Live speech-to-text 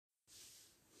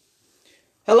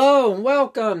Hello and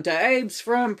welcome to Abe's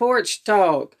Front Porch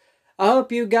Talk. I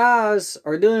hope you guys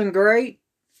are doing great.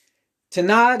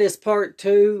 Tonight is part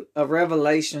 2 of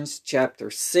Revelations chapter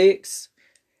 6.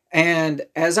 And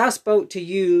as I spoke to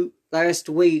you last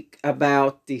week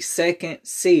about the second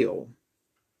seal,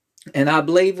 and I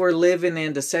believe we're living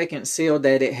in the second seal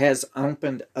that it has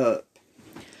opened up.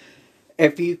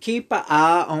 If you keep an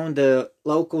eye on the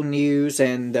local news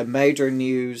and the major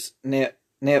news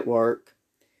network,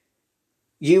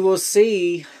 you will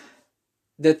see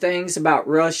the things about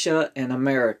Russia and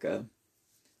America.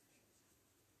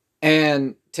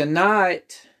 And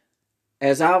tonight,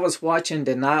 as I was watching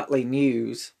the nightly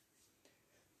news,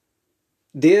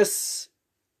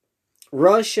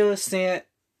 Russia sent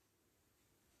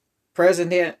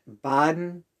President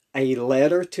Biden a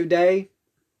letter today.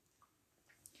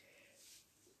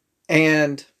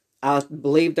 And I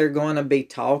believe they're going to be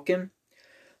talking.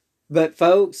 But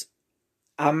folks,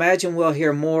 I imagine we'll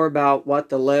hear more about what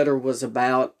the letter was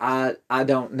about. I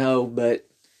don't know, but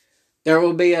there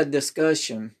will be a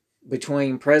discussion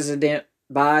between President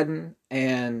Biden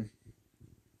and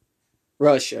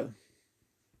Russia.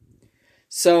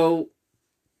 So,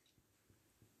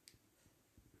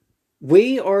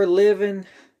 we are living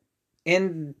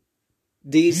in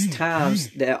these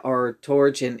times that are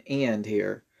towards an end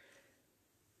here.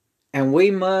 And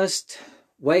we must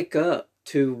wake up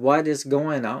to what is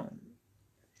going on.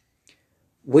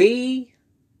 We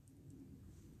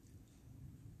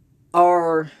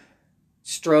are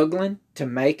struggling to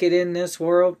make it in this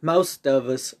world. Most of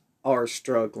us are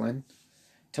struggling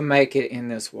to make it in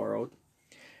this world.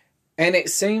 And it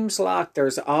seems like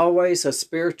there's always a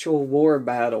spiritual war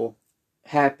battle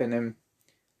happening.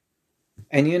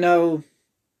 And you know,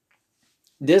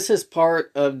 this is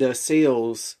part of the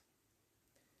seals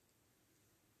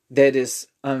that is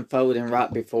unfolding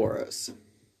right before us.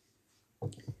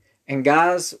 And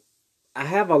guys, I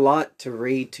have a lot to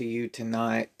read to you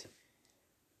tonight.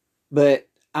 But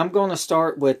I'm going to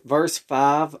start with verse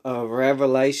 5 of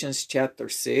Revelations chapter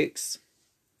 6.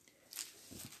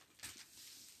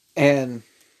 And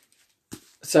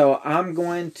so I'm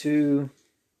going to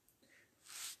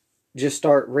just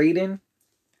start reading.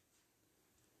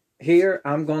 Here,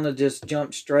 I'm going to just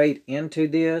jump straight into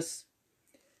this.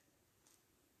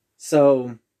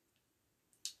 So,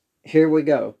 here we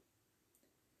go.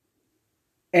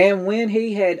 And when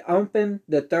he had opened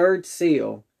the third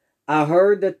seal, I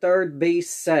heard the third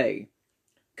beast say,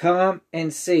 "Come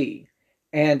and see."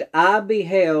 And I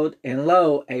beheld, and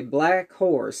lo, a black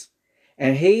horse,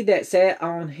 and he that sat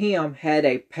on him had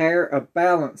a pair of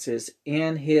balances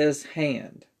in his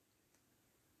hand.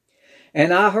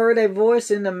 And I heard a voice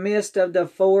in the midst of the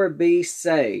four beasts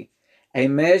say, "A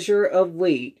measure of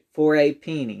wheat for a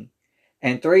penny,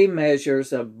 and 3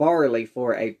 measures of barley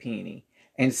for a penny.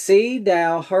 And see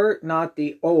thou hurt not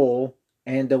the oil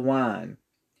and the wine."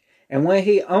 And when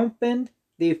he opened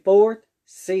the fourth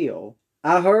seal,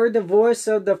 I heard the voice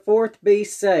of the fourth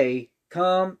beast say,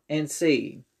 "Come and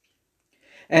see."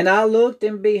 And I looked,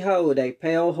 and behold, a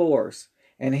pale horse,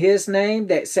 and his name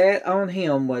that sat on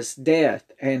him was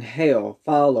Death, and hell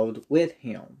followed with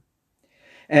him.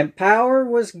 And power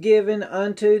was given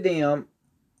unto them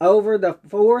over the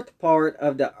fourth part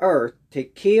of the earth to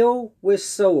kill with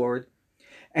sword,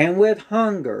 and with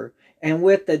hunger, and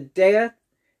with the death,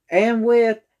 and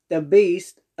with the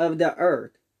beast of the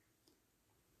earth.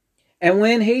 And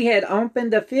when he had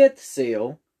opened the fifth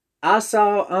seal, I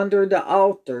saw under the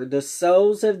altar the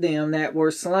souls of them that were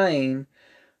slain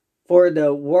for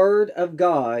the word of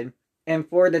God, and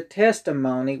for the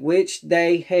testimony which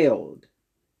they held.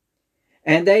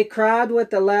 And they cried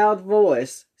with a loud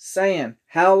voice, saying,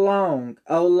 "How long,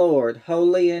 O Lord,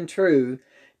 holy and true,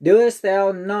 doest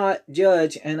thou not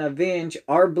judge and avenge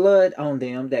our blood on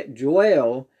them that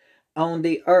dwell on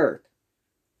the earth?"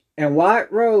 And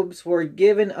white robes were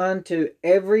given unto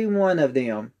every one of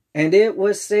them, and it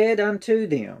was said unto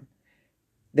them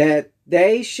that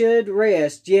they should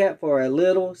rest yet for a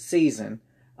little season,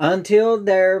 until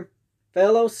their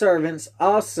fellow servants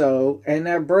also and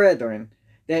their brethren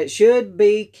that should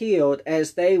be killed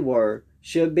as they were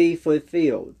should be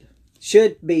fulfilled.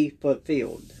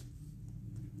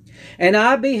 And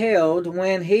I beheld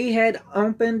when he had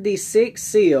opened the sixth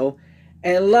seal,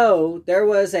 and lo, there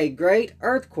was a great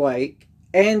earthquake,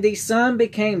 and the sun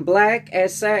became black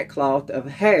as sackcloth of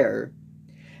hair,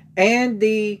 and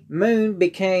the moon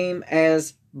became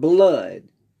as blood.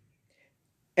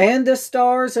 And the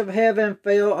stars of heaven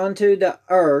fell unto the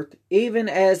earth, even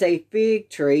as a fig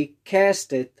tree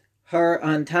casteth her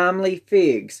untimely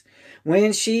figs,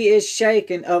 when she is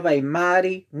shaken of a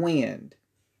mighty wind.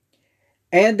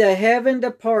 And the heaven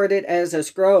departed as a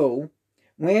scroll,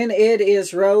 when it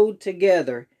is rolled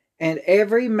together, and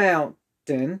every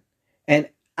mountain and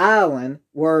island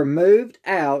were moved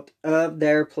out of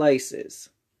their places.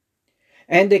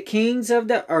 And the kings of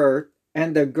the earth,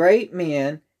 and the great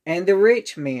men, and the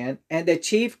rich men, and the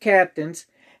chief captains,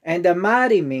 and the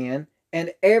mighty men,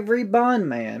 and every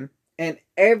bondman, and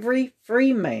every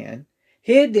free man,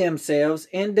 hid themselves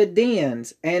in the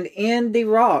dens and in the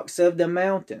rocks of the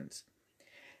mountains,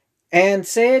 and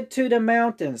said to the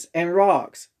mountains and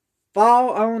rocks,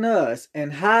 Fall on us,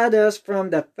 and hide us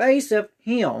from the face of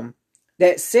him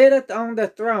that sitteth on the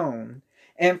throne,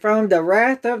 and from the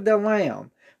wrath of the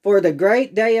Lamb. For the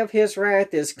great day of his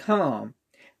wrath is come,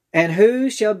 and who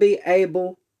shall be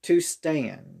able to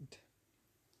stand?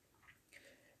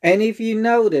 And if you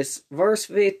notice, verse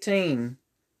 15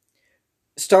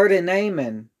 started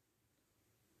naming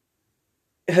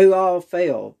who all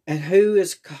fell and who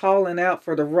is calling out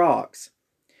for the rocks.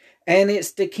 And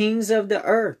it's the kings of the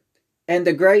earth, and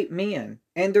the great men,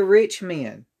 and the rich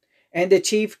men, and the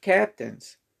chief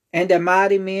captains, and the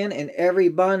mighty men, and every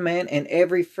bondman, and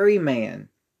every free man.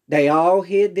 They all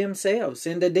hid themselves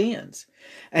in the dens.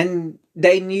 And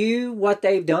they knew what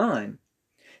they've done.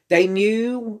 They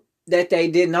knew that they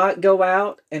did not go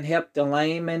out and help the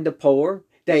lame and the poor.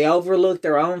 They overlooked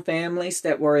their own families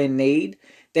that were in need.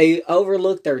 They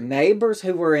overlooked their neighbors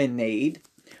who were in need.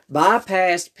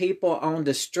 Bypassed people on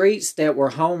the streets that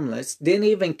were homeless. Didn't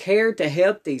even care to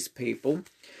help these people.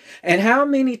 And how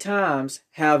many times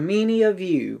have many of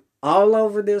you all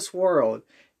over this world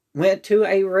went to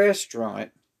a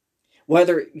restaurant,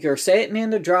 whether you're sitting in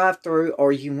the drive-thru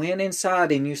or you went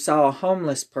inside and you saw a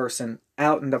homeless person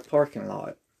out in the parking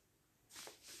lot?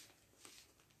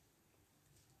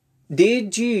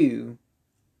 Did you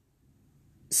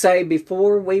say,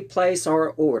 before we place our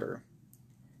order,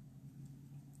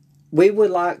 we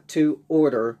would like to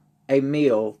order a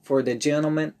meal for the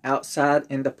gentleman outside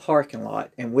in the parking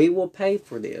lot, and we will pay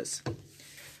for this?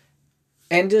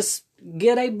 And just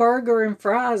get a burger and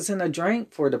fries and a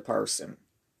drink for the person.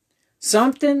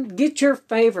 Something, get your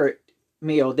favorite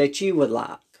meal that you would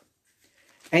like.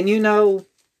 And you know,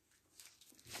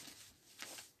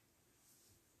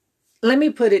 let me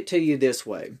put it to you this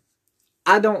way.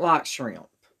 I don't like shrimp,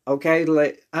 okay?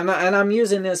 And I'm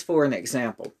using this for an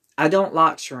example. I don't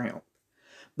like shrimp.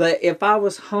 But if I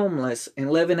was homeless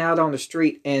and living out on the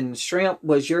street and shrimp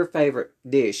was your favorite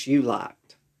dish you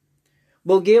liked,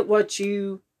 well, get what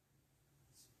you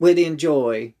would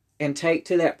enjoy and take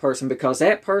to that person, because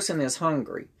that person is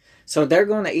hungry. So they're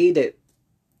going to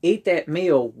eat that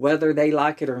meal whether they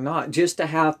like it or not, just to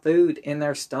have food in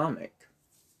their stomach.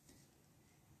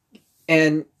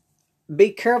 And be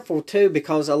careful too,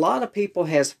 because a lot of people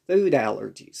has food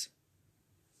allergies.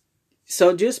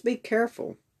 So just be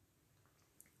careful.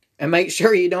 And make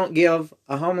sure you don't give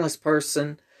a homeless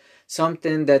person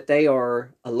something that they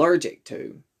are allergic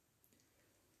to.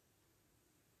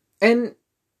 And,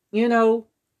 you know,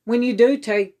 when you do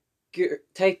take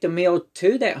the meal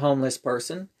to that homeless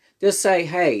person, just say,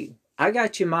 hey, I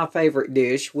got you my favorite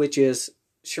dish, which is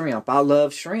shrimp. I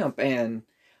love shrimp, and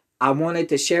I wanted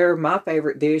to share my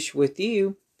favorite dish with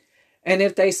you. And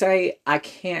if they say, I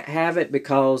can't have it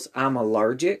because I'm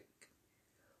allergic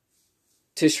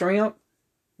to shrimp,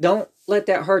 don't let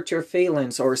that hurt your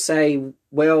feelings or say,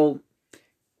 well,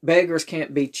 beggars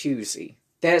can't be choosy.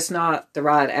 That's not the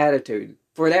right attitude.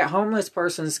 For that homeless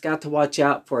person's got to watch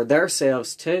out for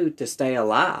themselves too to stay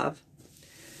alive.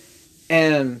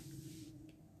 But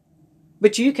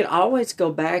you can always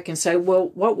go back and say, well,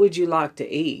 what would you like to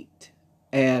eat?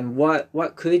 And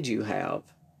what could you have?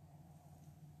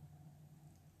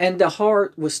 And the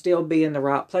heart will still be in the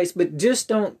right place. But just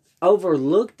don't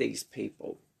overlook these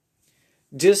people.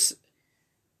 Just,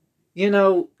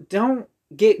 don't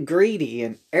get greedy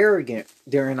and arrogant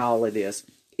during all of this.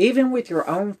 Even with your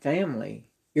own family,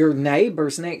 your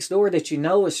neighbors next door that you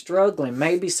know is struggling.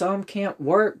 Maybe some can't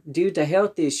work due to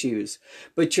health issues,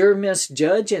 but you're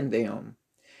misjudging them.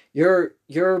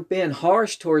 You're being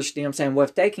harsh towards them, saying, well,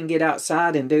 if they can get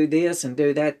outside and do this and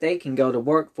do that, they can go to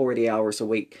work 40 hours a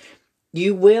week.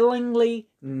 You willingly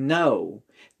know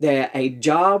that a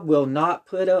job will not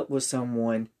put up with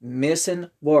someone missing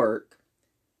work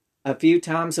a few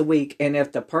times a week. And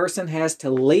if the person has to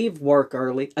leave work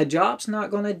early, a job's not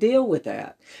going to deal with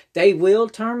that. They will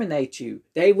terminate you.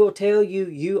 They will tell you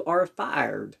you are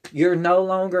fired. You're no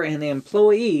longer an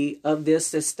employee of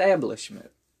this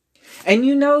establishment. And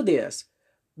you know this,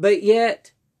 but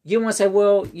yet you want to say,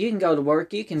 well, you can go to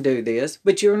work, you can do this,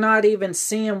 but you're not even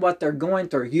seeing what they're going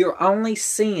through. You're only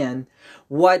seeing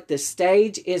what the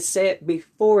stage is set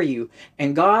before you.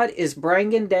 And God is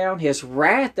bringing down his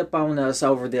wrath upon us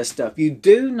over this stuff. You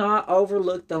do not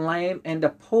overlook the lame and the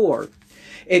poor.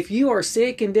 If you are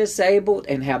sick and disabled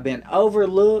and have been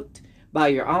overlooked by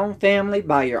your own family,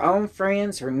 by your own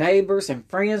friends or neighbors, and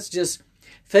friends just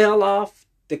fell off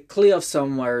the cliff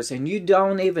somewheres and you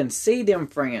don't even see them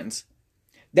friends,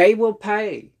 they will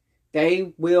pay.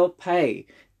 They will pay.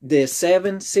 The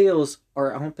 7 seals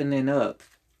are opening up.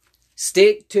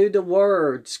 Stick to the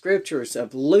word, scriptures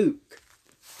of Luke,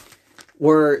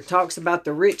 where it talks about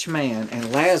the rich man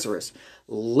and Lazarus.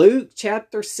 Luke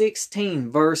chapter 16,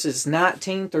 verses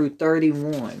 19 through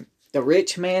 31. The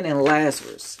rich man and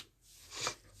Lazarus.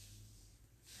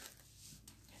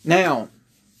 Now,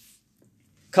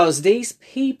 because these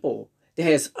people that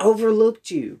has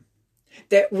overlooked you,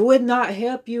 that would not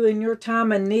help you in your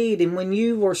time of need, and when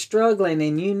you were struggling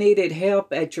and you needed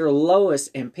help at your lowest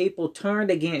and people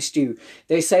turned against you,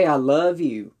 they say, I love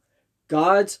you.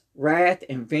 God's wrath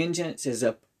and vengeance is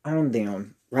up on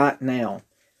them right now.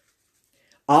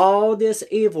 All this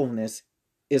evilness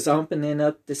is opening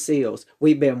up the seals.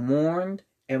 We've been warned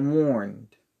and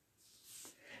warned.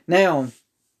 Now,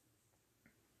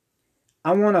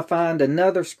 I want to find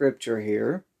another scripture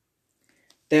here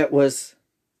that was...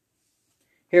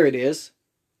 Here it is.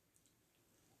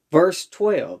 Verse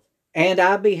 12. And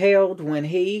I beheld when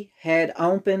he had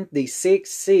opened the 6th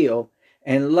seal,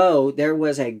 and lo, there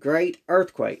was a great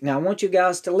earthquake. Now I want you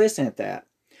guys to listen to that.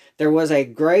 There was a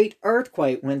great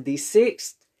earthquake when the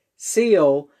 6th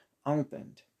seal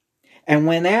opened. And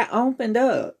when that opened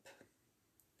up,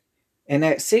 and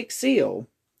that 6th seal,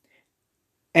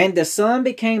 and the sun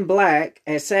became black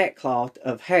as sackcloth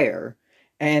of hair,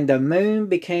 and the moon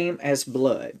became as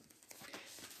blood.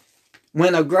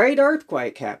 When a great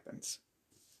earthquake happens,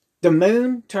 the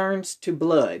moon turns to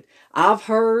blood. I've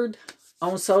heard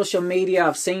on social media,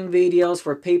 I've seen videos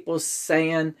where people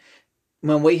saying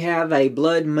when we have a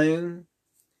blood moon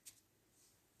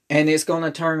and it's going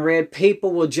to turn red,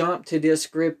 people will jump to this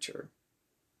scripture.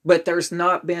 But there's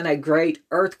not been a great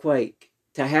earthquake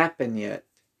to happen yet.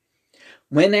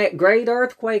 When that great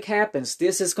earthquake happens,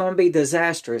 this is going to be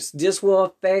disastrous. This will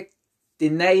affect the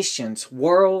nation's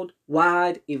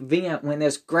worldwide event when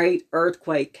this great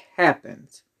earthquake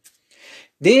happens.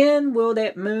 Then will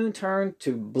that moon turn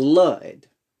to blood.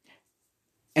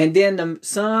 And then the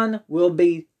sun will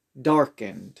be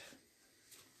darkened.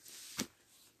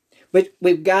 But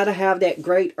we've got to have that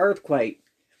great earthquake.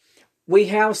 We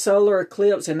have solar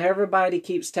eclipse, and everybody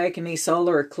keeps taking these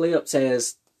solar eclipse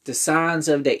as the signs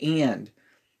of the end.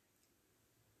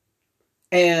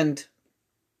 And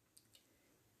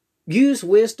use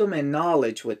wisdom and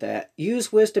knowledge with that.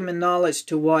 Use wisdom and knowledge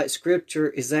to what Scripture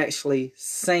is actually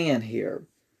saying here.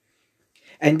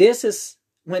 And this is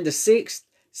when the 6th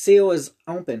seal is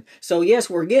open. So yes,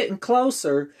 we're getting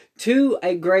closer to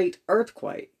a great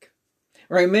earthquake.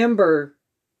 Remember,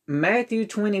 Matthew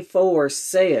 24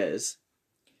 says,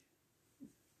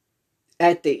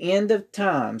 at the end of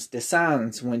times, the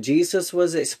signs, when Jesus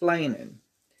was explaining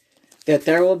that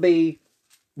there will be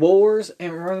wars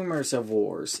and rumors of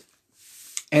wars,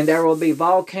 and there will be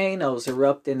volcanoes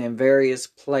erupting in various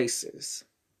places.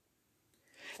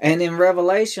 And in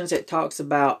Revelations, it talks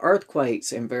about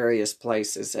earthquakes in various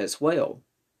places as well.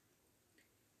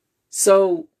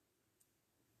 So,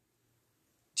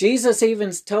 Jesus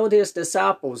even told his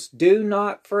disciples, do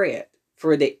not fret,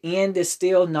 for the end is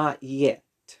still not yet.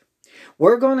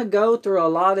 We're going to go through a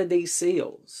lot of these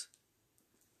seals.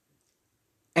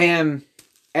 And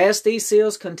as these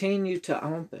seals continue to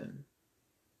open,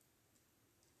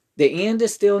 the end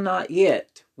is still not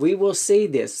yet. We will see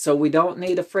this, so we don't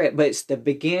need to fret. But it's the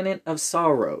beginning of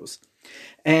sorrows.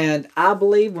 And I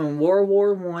believe when World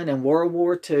War I and World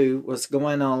War II was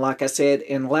going on, like I said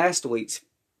in last week's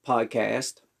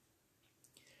podcast,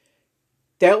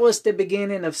 that was the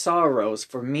beginning of sorrows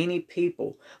for many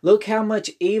people. Look how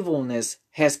much evilness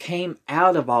has came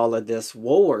out of all of this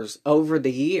wars over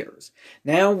the years.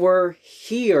 Now we're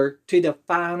here to the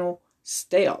final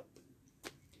step.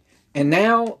 And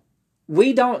now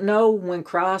we don't know when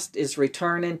Christ is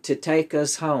returning to take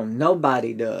us home.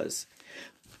 Nobody does.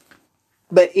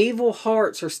 But evil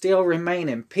hearts are still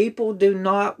remaining. People do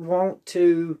not want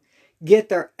to get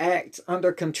their acts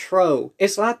under control.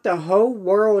 It's like the whole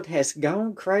world has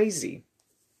gone crazy.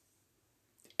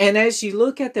 And as you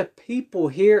look at the people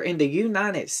here in the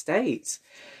United States,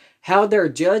 how they're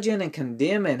judging and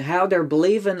condemning, how they're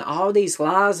believing all these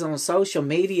lies on social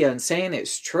media and saying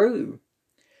it's true,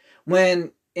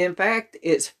 when in fact,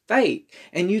 it's fake,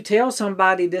 and you tell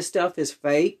somebody this stuff is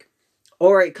fake,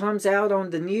 or it comes out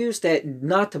on the news that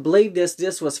not to believe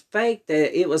this was fake,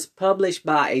 that it was published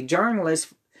by a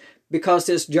journalist, because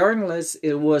this journalist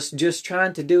it was just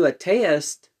trying to do a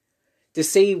test to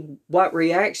see what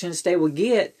reactions they would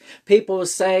get. People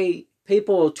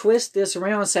will twist this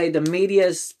around and say the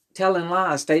media's telling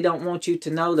lies. They don't want you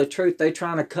to know the truth. They're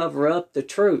trying to cover up the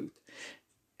truth.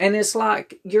 And it's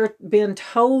like you're being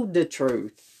told the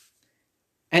truth.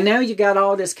 And now you got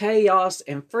all this chaos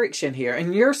and friction here.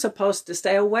 And you're supposed to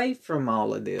stay away from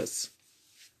all of this.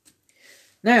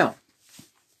 Now,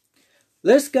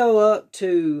 let's go up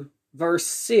to verse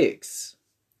 6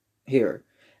 here.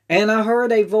 And I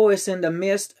heard a voice in the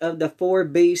midst of the four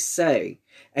beasts say,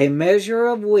 a measure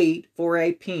of wheat for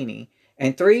a penny,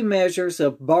 and 3 measures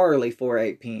of barley for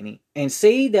a penny. And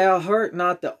see thou hurt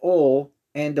not the oil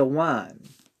and the wine.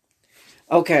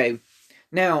 Okay,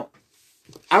 now,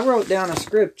 I wrote down a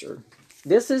scripture.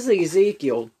 This is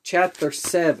Ezekiel chapter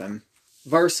 7,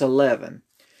 verse 11.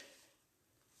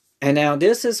 And now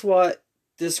this is what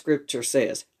the scripture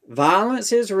says.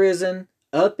 Violence is risen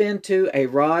up into a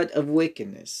rod of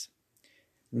wickedness.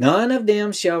 None of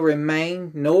them shall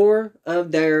remain, nor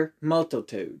of their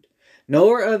multitude,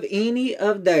 nor of any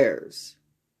of theirs.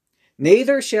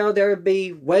 Neither shall there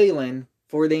be wailing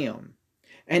for them.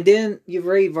 And then you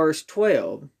read verse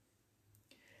 12.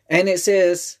 And it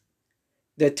says,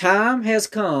 the time has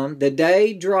come, the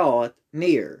day draweth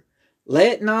near.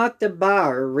 Let not the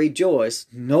buyer rejoice,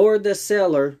 nor the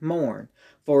seller mourn.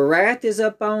 For wrath is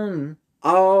upon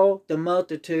all the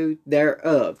multitude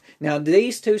thereof. Now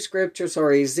these 2 scriptures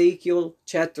are Ezekiel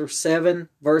chapter 7,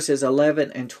 verses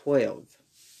 11 and 12.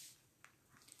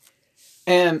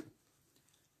 And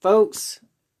folks,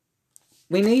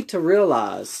 we need to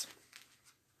realize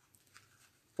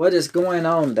what is going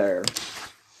on there.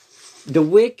 The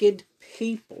wicked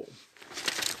people.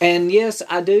 And yes,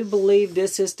 I do believe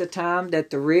this is the time that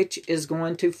the rich is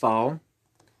going to fall.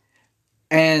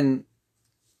 And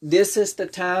this is the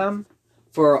time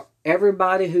for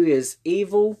everybody who is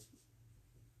evil.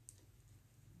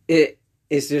 It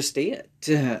is just it.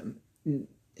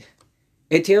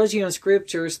 It tells you in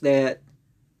scriptures that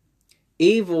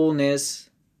evilness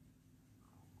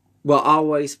will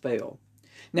always fail.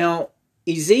 Now,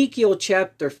 Ezekiel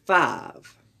chapter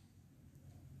 5,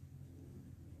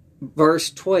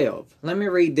 verse 12. Let me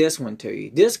read this one to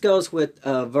you. This goes with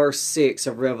verse 6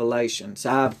 of Revelation.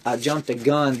 So I jumped the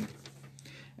gun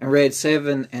and read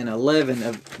 7 and 11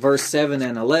 of verse 7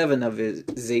 and 11 of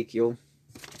Ezekiel.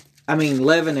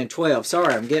 11 and 12.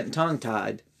 Sorry, I'm getting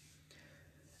tongue-tied.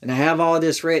 And I have all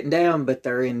this written down, but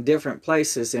they're in different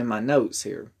places in my notes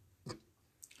here.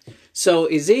 So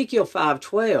Ezekiel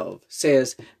 5:12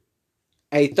 says,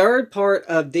 a third part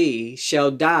of thee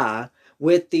shall die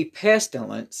with the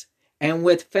pestilence, and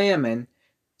with famine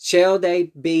shall they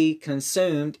be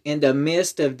consumed in the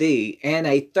midst of thee, and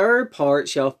a third part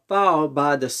shall fall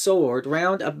by the sword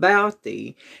round about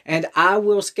thee, and I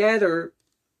will scatter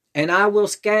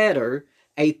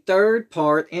a third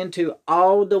part into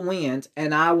all the winds,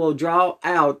 and I will draw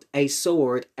out a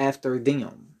sword after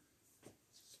them.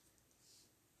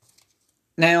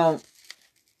 Now,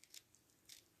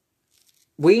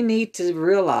 we need to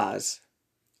realize,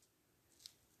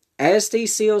 as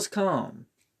these seals come,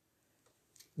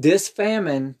 this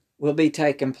famine will be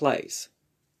taking place.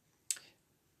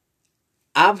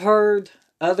 I've heard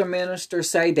other ministers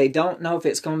say they don't know if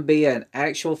it's going to be an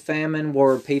actual famine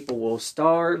where people will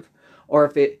starve, or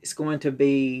if it's going to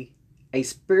be a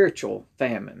spiritual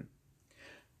famine.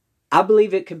 I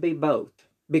believe it could be both.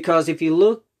 Because if you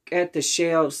look at the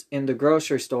shelves in the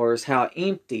grocery stores, how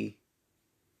empty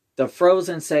the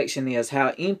frozen section is,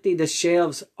 how empty the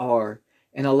shelves are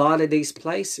in a lot of these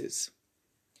places.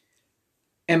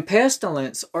 And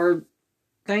pestilence are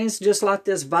things just like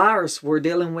this virus we're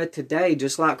dealing with today,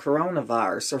 just like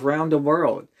coronavirus around the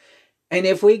world. And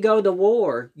if we go to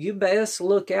war, you best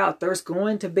look out. There's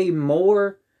going to be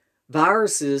more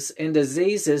viruses and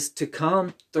diseases to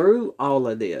come through all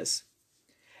of this.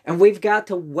 And we've got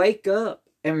to wake up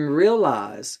and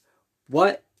realize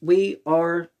what we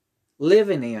are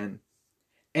living in,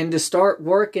 and to start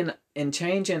working and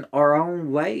changing our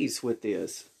own ways with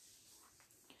this.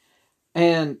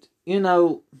 And,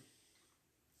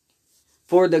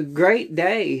 for the great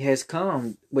day has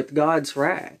come with God's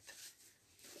wrath.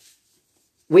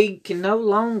 We can no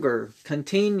longer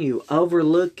continue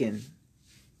overlooking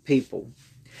people.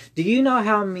 Do you know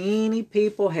how many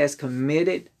people has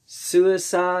committed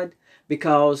suicide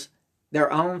because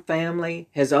their own family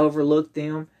has overlooked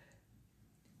them?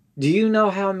 Do you know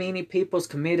how many people's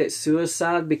committed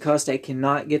suicide because they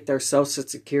cannot get their Social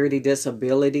Security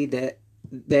disability that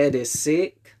is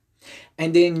sick?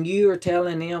 And then you are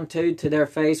telling them to their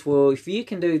face, well, if you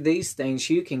can do these things,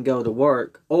 you can go to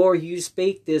work. Or you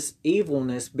speak this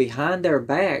evilness behind their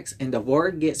backs and the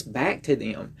word gets back to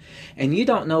them. And you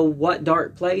don't know what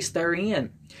dark place they're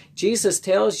in. Jesus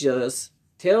tells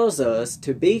us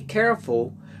to be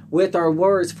careful with our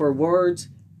words, for words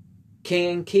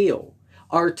can kill.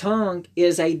 Our tongue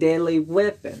is a deadly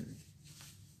weapon.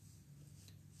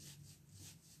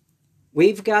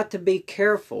 We've got to be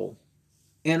careful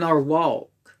in our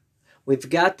walk. We've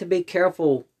got to be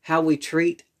careful how we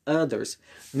treat others.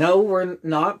 No, we're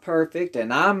not perfect,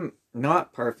 and I'm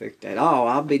not perfect at all.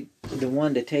 I'll be the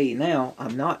one to tell you now,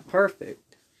 I'm not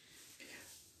perfect.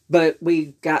 But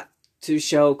we got to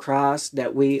show Christ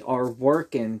that we are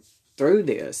working through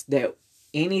this, that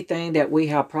anything that we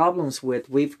have problems with,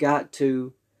 we've got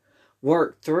to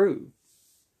work through.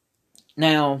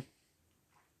 Now,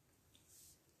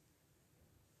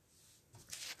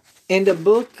 in the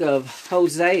book of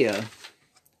Hosea,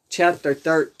 chapter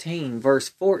 13, verse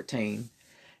 14,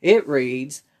 it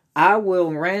reads, I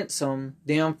will ransom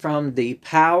them from the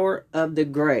power of the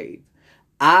grave.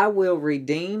 I will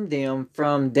redeem them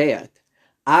from death.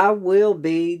 I will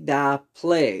be thy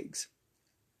plagues,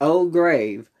 O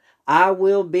grave. I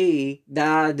will be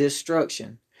thy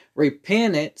destruction.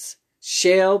 Repentance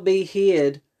shall be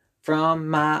hid from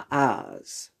my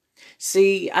eyes.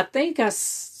 See, I think I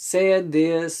said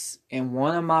this in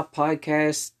one of my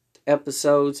podcast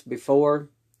episodes before.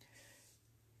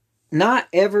 Not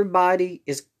everybody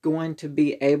is going to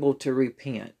be able to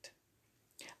repent.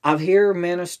 I hear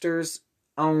ministers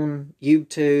on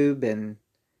YouTube and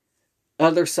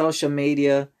other social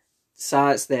media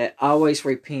sites that always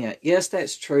repent. Yes,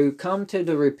 that's true. Come to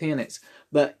the repentance.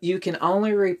 But you can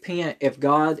only repent if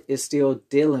God is still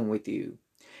dealing with you.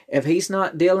 If He's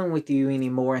not dealing with you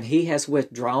anymore and He has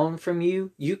withdrawn from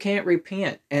you, you can't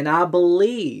repent. And I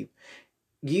believe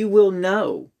you will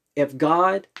know if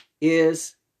God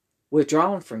is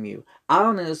withdrawn from you. I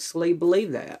honestly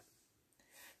believe that.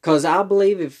 Because I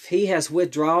believe if He has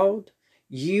withdrawn,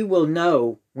 you will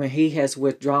know when He has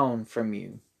withdrawn from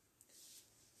you.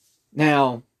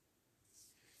 Now,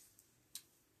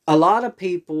 a lot of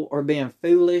people are being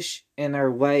foolish in their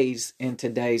ways in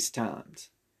today's times.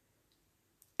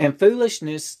 And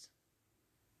foolishness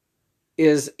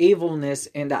is evilness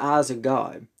in the eyes of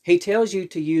God. He tells you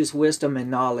to use wisdom and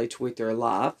knowledge with your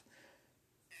life,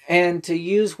 and to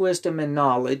use wisdom and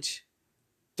knowledge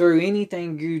through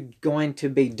anything you're going to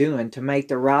be doing to make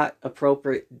the right,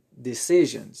 appropriate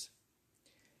decisions.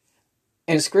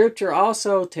 And Scripture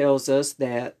also tells us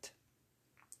that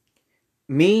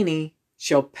many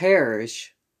shall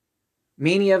perish,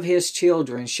 many of His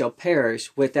children shall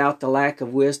perish without the lack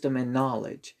of wisdom and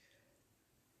knowledge.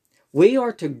 We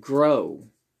are to grow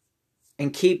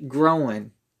and keep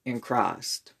growing in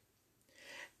Christ.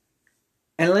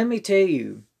 And let me tell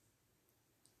you,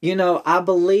 I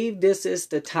believe this is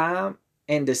the time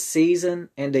and the season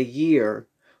and the year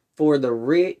for the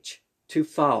rich to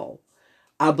fall.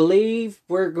 I believe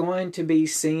we're going to be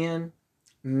seeing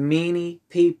many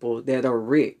people that are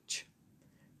rich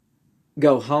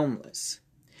go homeless.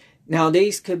 Now,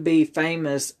 these could be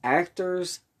famous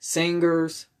actors,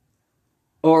 singers,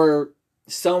 or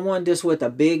someone just with a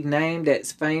big name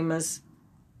that's famous,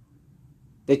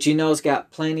 that has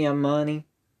got plenty of money,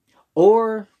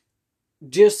 or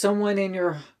just someone in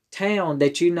your town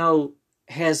that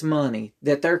has money,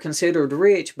 that they're considered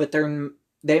rich, but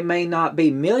they may not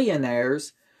be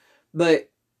millionaires,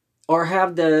 or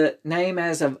have the name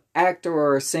as an actor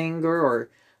or a singer or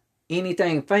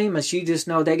anything famous. You just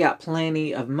know they got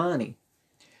plenty of money.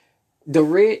 The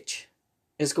rich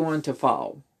is going to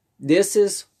fall. This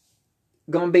is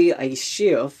going to be a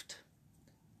shift.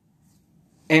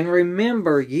 And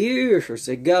remember, years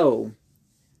ago,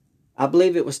 I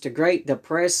believe it was the Great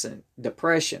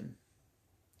Depression.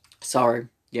 Sorry,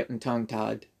 getting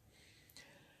tongue-tied.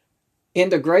 In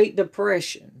the Great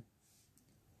Depression,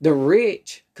 the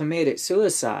rich committed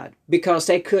suicide because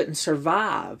they couldn't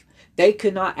survive. They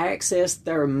could not access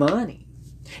their money.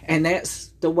 And that's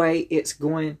the way it's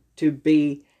going to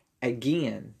be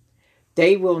again.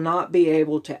 They will not be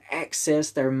able to access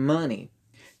their money.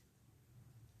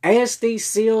 As these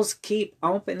seals keep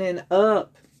opening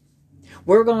up,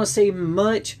 we're going to see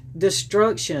much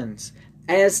destructions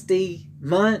as the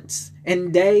months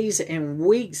and days and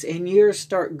weeks and years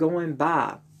start going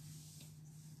by.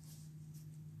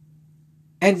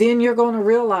 And then you're going to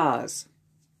realize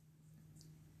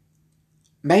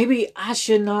Maybe I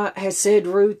should not have said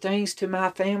rude things to my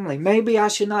family. Maybe I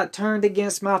should not turn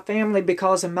against my family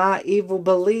because of my evil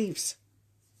beliefs.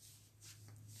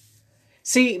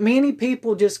 See, many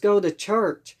people just go to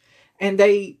church and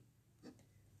they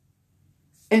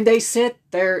sit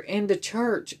there in the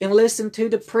church and listen to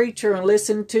the preacher and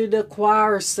listen to the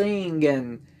choir sing,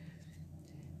 and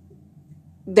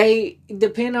they,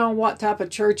 depending on what type of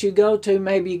church you go to,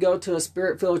 maybe you go to a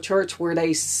spirit-filled church where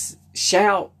they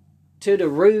shout to the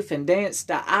roof and dance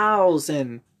the aisles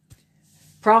and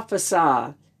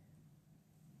prophesy.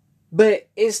 But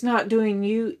it's not doing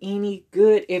you any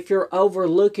good if you're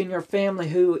overlooking your family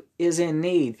who is in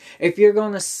need. If you're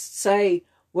going to say,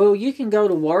 well, you can go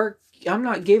to work, I'm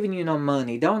not giving you no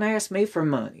money. Don't ask me for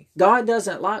money. God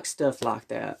doesn't like stuff like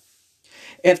that.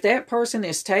 If that person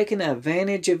is taking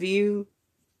advantage of you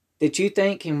that you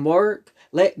think can work,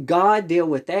 let God deal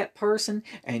with that person,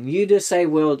 and you just say,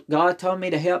 well, God told me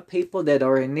to help people that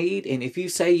are in need, and if you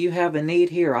say you have a need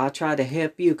here, I'll try to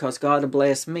help you because God will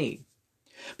bless me.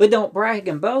 But don't brag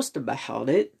and boast about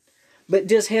it, but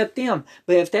just help them.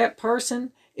 But if that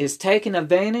person is taking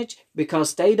advantage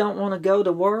because they don't want to go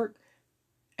to work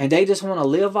and they just want to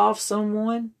live off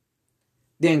someone,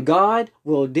 then God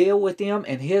will deal with them,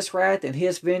 and His wrath and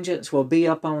His vengeance will be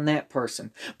up on that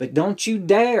person. But don't you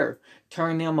dare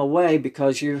turn them away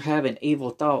because you're having evil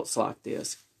thoughts like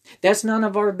this. That's none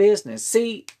of our business.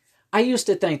 See, I used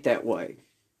to think that way.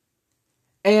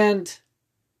 And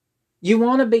you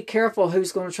want to be careful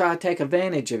who's going to try to take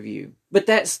advantage of you. But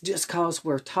that's just because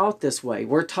we're taught this way.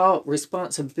 We're taught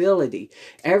responsibility.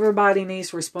 Everybody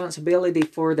needs responsibility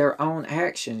for their own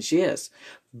actions, yes.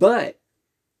 But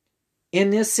in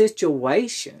this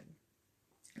situation,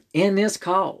 in this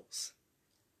cause,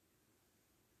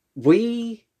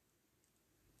 we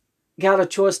got a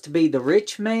choice to be the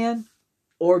rich man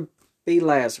or be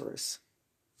Lazarus.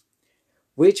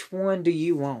 Which one do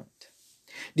you want?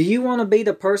 Do you want to be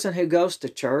the person who goes to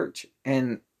church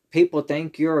and people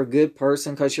think you're a good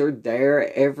person because you're there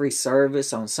at every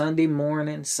service on Sunday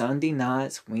morning, Sunday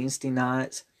nights, Wednesday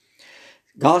nights,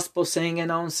 gospel singing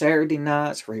on Saturday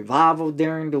nights, revival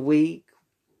during the week?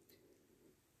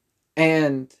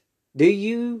 And do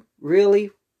you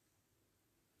really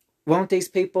want these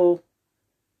people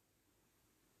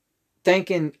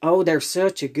thinking, oh, they're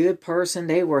such a good person,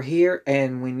 they were here,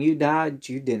 and when you died,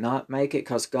 you did not make it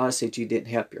because God said you didn't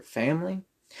help your family,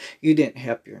 you didn't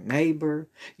help your neighbor,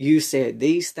 you said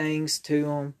these things to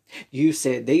them, you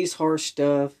said these harsh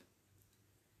stuff,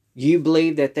 you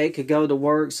believed that they could go to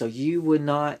work, so you would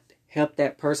not help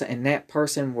that person, and that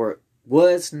person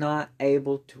was not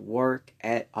able to work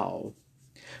at all.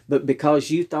 But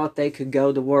because you thought they could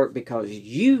go to work because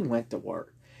you went to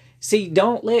work. See,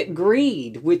 don't let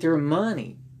greed with your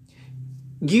money.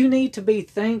 You need to be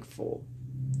thankful.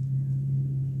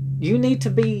 You need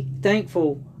to be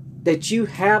thankful that you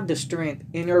have the strength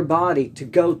in your body to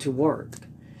go to work.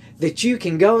 That you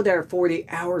can go there 40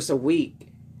 hours a week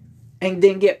and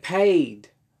then get paid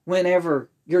whenever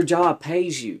your job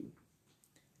pays you.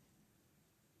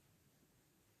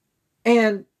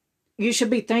 And you should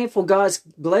be thankful God's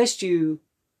blessed you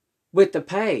with the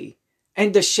pay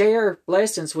and to share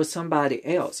blessings with somebody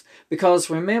else. Because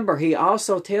remember, He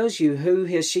also tells you who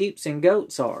His sheep and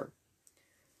goats are.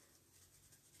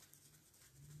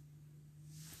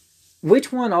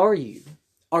 Which one are you?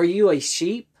 Are you a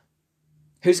sheep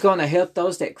who's going to help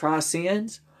those that cry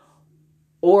sins?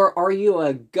 Or are you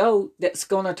a goat that's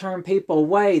going to turn people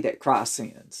away that cry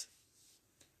sins?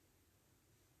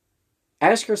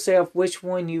 Ask yourself which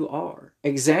one you are.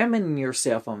 Examine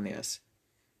yourself on this.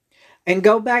 And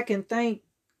go back and think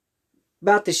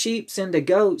about the sheep and the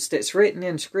goats that's written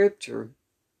in Scripture.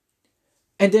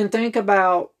 And then think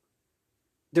about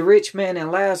the rich man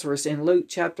and Lazarus in Luke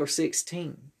chapter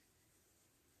 16.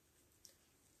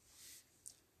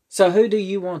 So who do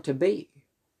you want to be?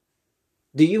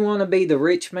 Do you want to be the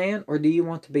rich man or do you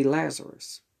want to be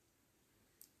Lazarus?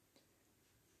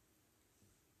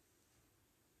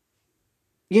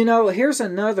 You know, here's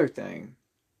another thing.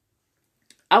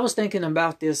 I was thinking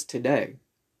about this today.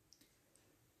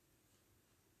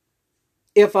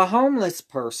 If a homeless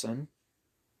person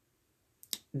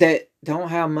that don't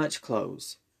have much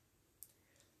clothes,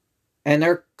 and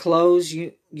their clothes,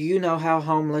 you know how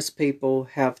homeless people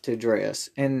have to dress.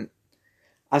 And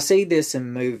I see this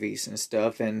in movies and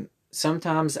stuff, and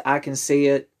sometimes I can see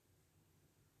it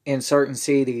in certain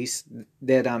cities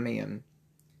that I'm in.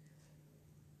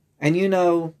 And you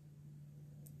know,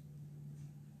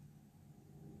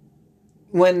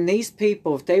 when these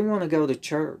people, if they want to go to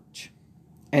church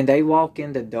and they walk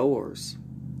in the doors,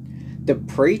 the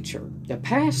preacher, the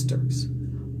pastors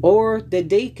Or the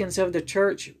deacons of the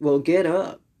church will get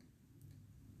up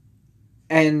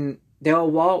and they'll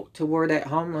walk to where that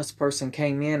homeless person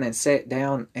came in and sat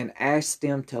down and ask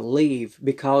them to leave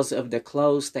because of the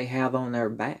clothes they have on their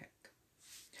back.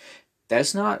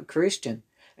 That's not Christian.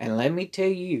 And let me tell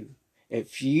you,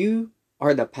 if you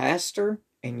are the pastor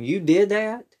and you did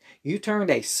that, you turned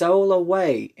a soul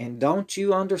away. And don't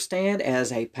you understand,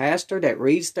 as a pastor that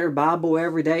reads their Bible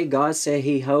every day, God said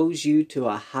He holds you to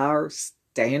a higher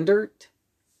standard?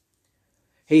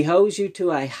 He holds you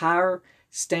to a higher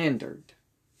standard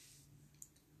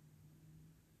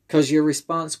because you're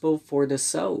responsible for the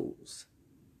souls.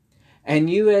 And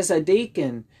you as a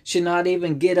deacon should not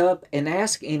even get up and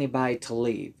ask anybody to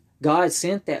leave. God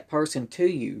sent that person to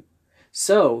you.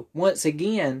 So, once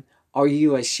again, are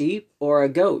you a sheep or a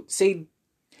goat? See,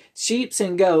 sheep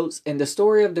and goats and the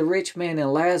story of the rich man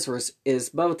and Lazarus is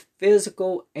both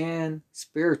physical and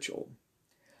spiritual.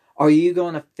 Are you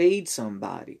going to feed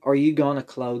somebody? Are you going to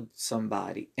clothe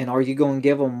somebody? And are you going to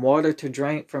give them water to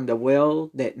drink from the well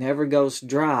that never goes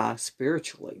dry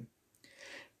spiritually?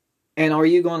 And are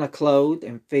you going to clothe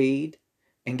and feed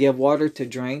and give water to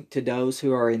drink to those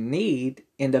who are in need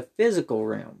in the physical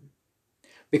realm?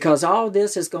 Because all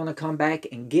this is going to come back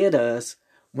and get us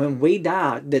when we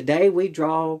die, the day we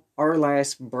draw our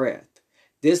last breath.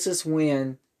 This is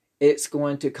when it's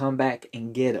going to come back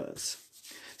and get us.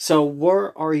 So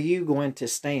where are you going to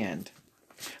stand?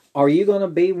 Are you going to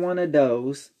be one of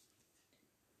those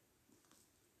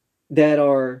that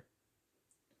are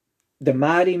the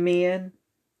mighty men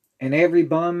and every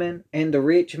bondman and the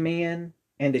rich men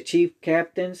and the chief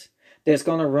captains that's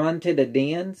going to run to the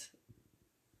dens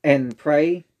and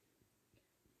pray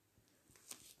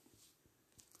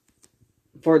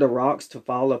for the rocks to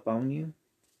fall upon you?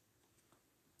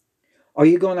 Are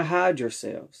you going to hide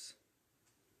yourselves?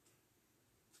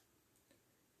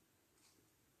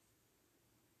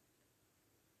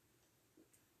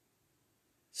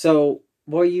 So,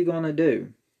 what are you going to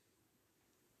do?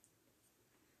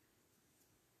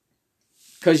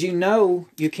 Because you know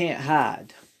you can't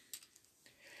hide.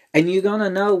 And you're going to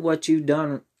know what you've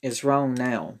done is wrong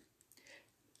now.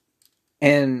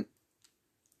 And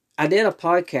I did a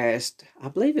podcast, I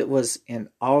believe it was in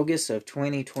August of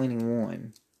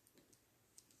 2021,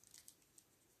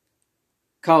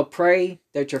 called Pray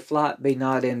That Your Flight Be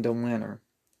Not in the Winter.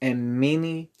 And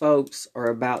many folks are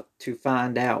about to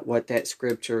find out what that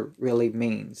scripture really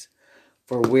means.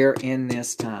 For we're in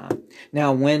this time.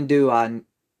 Now, when do I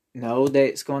know that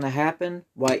it's going to happen?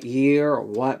 What year or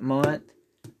what month?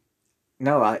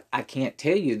 No, I can't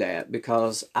tell you that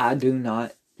because I do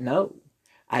not know.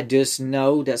 I just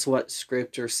know that's what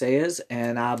scripture says,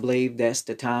 and I believe that's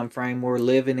the time frame we're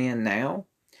living in now.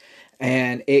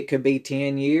 And it could be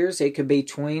 10 years, it could be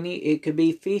 20, it could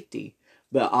be 50.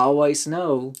 But always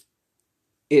know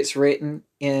it's written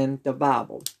in the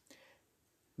Bible.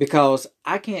 Because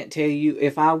I can't tell you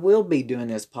if I will be doing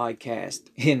this podcast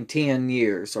in 10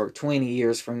 years or 20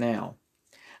 years from now.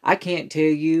 I can't tell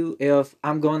you if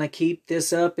I'm going to keep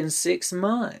this up in 6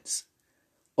 months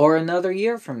or another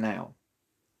year from now.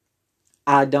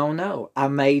 I don't know. I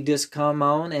may just come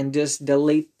on and just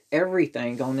delete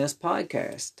everything on this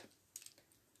podcast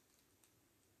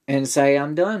and say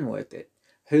I'm done with it.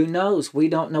 Who knows? We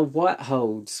don't know what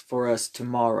holds for us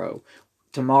tomorrow.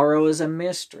 Tomorrow is a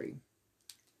mystery.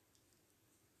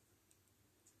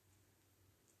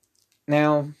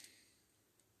 Now,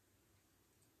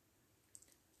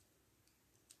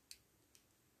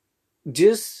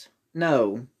 just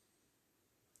know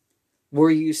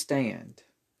where you stand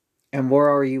and where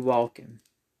are you walking.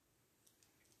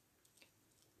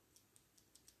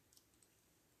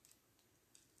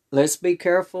 Let's be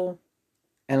careful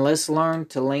and let's learn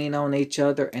to lean on each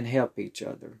other and help each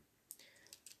other.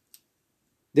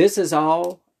 This is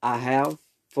all I have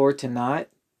for tonight.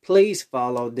 Please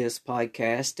follow this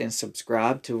podcast and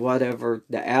subscribe to whatever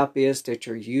the app is that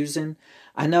you're using.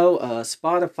 I know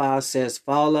Spotify says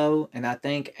follow, and I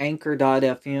think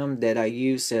Anchor.fm that I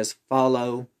use says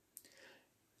follow.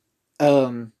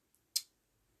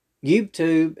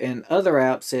 YouTube and other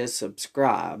apps says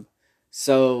subscribe.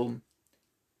 So,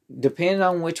 depending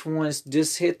on which ones,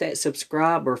 just hit that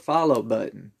subscribe or follow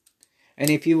button. And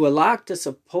if you would like to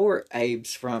support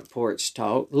Abe's Front Porch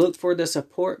Talk, look for the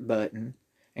support button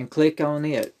and click on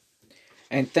it.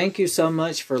 And thank you so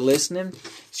much for listening.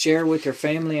 Share with your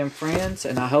family and friends,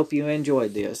 and I hope you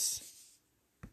enjoyed this.